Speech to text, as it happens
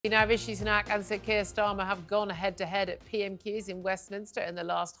Now, Rishi Sunak and Sir Keir Starmer have gone head-to-head at PMQs in Westminster in the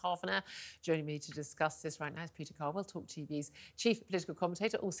last half an hour. Joining me to discuss this right now is Peter Cardwell, talkTV's chief political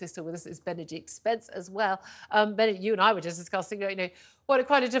commentator. Also still with us is Benedict Spence as well. Benedict, you and I were just discussing,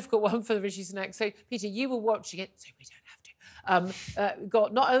 quite a difficult one for Rishi Sunak. So, Peter, you were watching it, so we don't have to.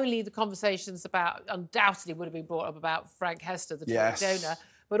 Got not only the conversations about, undoubtedly would have been brought up about Frank Hester, the Tory donor,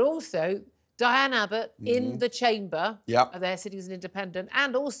 but also Diane Abbott in the chamber, there sitting as an independent,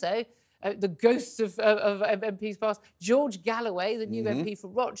 and also the ghosts of MPs past, George Galloway, the new MP for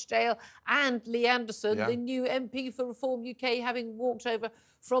Rochdale, and Lee Anderson, the new MP for Reform UK, having walked over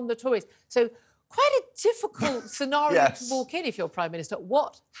from the Tories. So quite a difficult scenario to walk in if you're Prime Minister.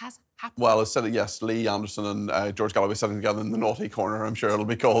 What has happened? Well, it's said, yes, Lee Anderson and George Galloway sitting together in the naughty corner, I'm sure it'll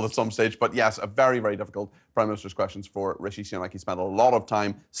be called at some stage. But yes, a very, very difficult Prime Minister's questions for Rishi Sunak. He spent a lot of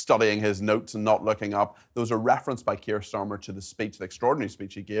time studying his notes and not looking up. There was a reference by Keir Starmer to the speech, the extraordinary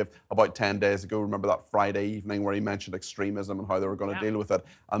speech he gave about 10 days ago. Remember that Friday evening where he mentioned extremism and how they were going to deal with it.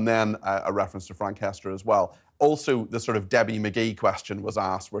 And then a reference to Frank Hester as well. Also, the sort of Debbie McGee question was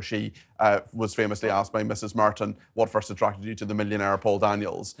asked, where she was famously asked by Mrs. Merton, what first attracted you to the millionaire Paul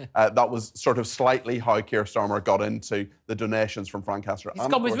Daniels? That was sort of slightly how Keir Starmer got into the donations from Frank Hester. It's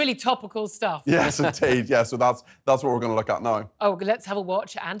gone with really topical stuff. Yes, indeed. Yeah, so that's what we're going to look at now. Oh, let's have a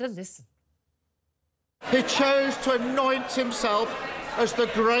watch and a listen. He chose to anoint himself as the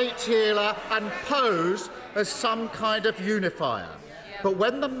great healer and pose as some kind of unifier. But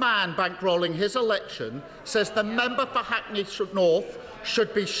when the man bankrolling his election says the member for Hackney North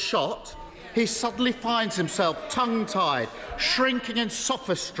should be shot, he suddenly finds himself tongue-tied, shrinking in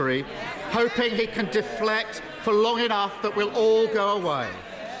sophistry, hoping he can deflect for long enough that we'll all go away.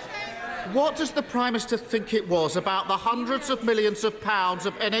 What does the Prime Minister think it was about the hundreds of millions of pounds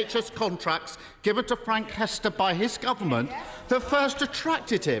of NHS contracts given to Frank Hester by his government that first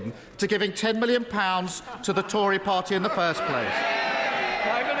attracted him to giving £10 million to the Tory party in the first place?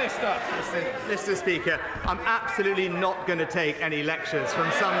 Mr. Speaker, I'm absolutely not going to take any lectures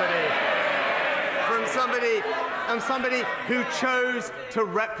from somebody who chose to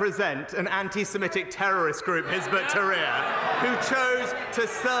represent an anti-Semitic terrorist group, Hizb ut-Tahrir, who chose to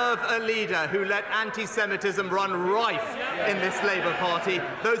serve a leader who let anti-Semitism run rife in this Labour Party.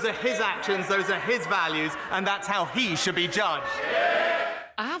 Those are his actions, those are his values, and that's how he should be judged.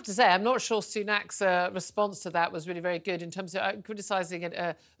 I have to say, I'm not sure Sunak's response to that was really very good in terms of criticising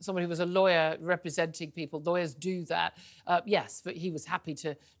someone who was a lawyer representing people. Lawyers do that. Yes, but he was happy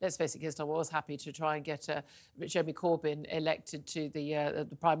to, let's face it, Keir Starmer was happy to try and get Jeremy Corbyn elected to the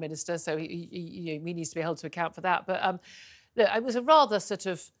Prime Minister, so he needs to be held to account for that. But look, it was a rather sort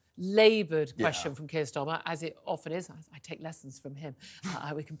of laboured question from Keir Starmer, as it often is. I take lessons from him.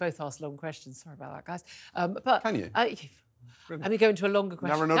 We can both ask long questions. Sorry about that, guys. But can you? Let me go into a longer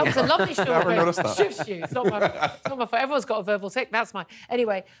question. Never noticed that was a lovely short Never noticed that. Shush you. It's not my fault. Everyone's got a verbal tick. That's mine.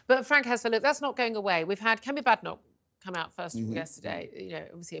 Anyway, but Frank Hester, look, that's not going away. We've had Kemi Badenoch come out first yesterday,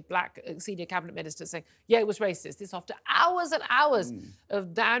 obviously a black senior cabinet minister saying, yeah, it was racist. This after hours and hours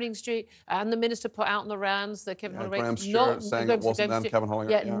of Downing Street, and the minister put out on the rounds that Kevin Holloway... Graham Stewart saying it wasn't them, Kevin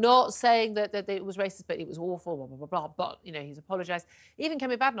Holloway. Not saying that it was racist, but it was awful, blah, blah, blah, blah. But, he's apologised. Even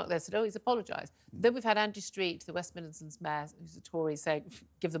Kemi Badenoch there said, oh, he's apologised. Then we've had Andrew Street, the West Midlands mayor, who's a Tory, saying,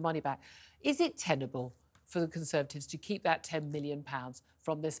 give the money back. Is it tenable for the Conservatives to keep that £10 million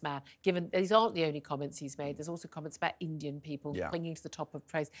from this man, given these aren't the only comments he's made? There's also comments about Indian people clinging to the top of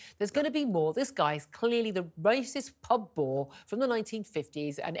praise. There's going to be more. This guy is clearly the racist pub bore from the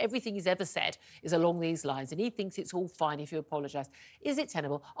 1950s, and everything he's ever said is along these lines, and he thinks it's all fine if you apologise. Is it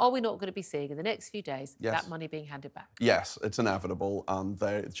tenable? Are we not going to be seeing in the next few days that money being handed back? Yes, it's inevitable, and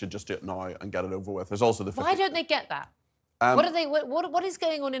they should just do it now and get it over with. There's also the... Why don't they get that? What is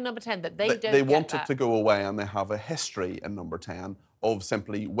going on in number 10 that they don't get? They want it to go away, and they have a history in number 10 of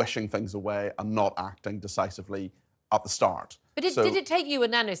simply wishing things away and not acting decisively at the start. But did it take you a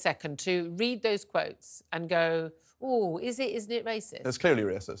nanosecond to read those quotes and go, oh, isn't it racist? It's clearly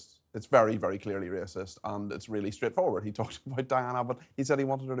racist. It's very, very clearly racist, and it's really straightforward. He talked about Diane Abbott. He said he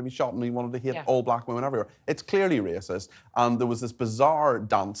wanted her to be shot and he wanted to hate all black women everywhere. It's clearly racist, and there was this bizarre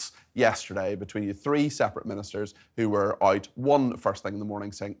dance yesterday between three separate ministers who were out, one first thing in the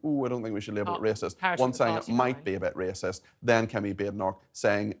morning saying, oh, I don't think we should label it racist, one saying it might be a bit racist, then Kemi Badenoch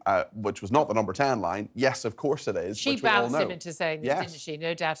saying, which was not the number 10 line, yes, of course it is, She which we all bounced know. him into saying this, didn't she?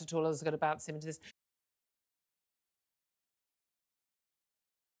 No doubt at all I was going to bounce him into this.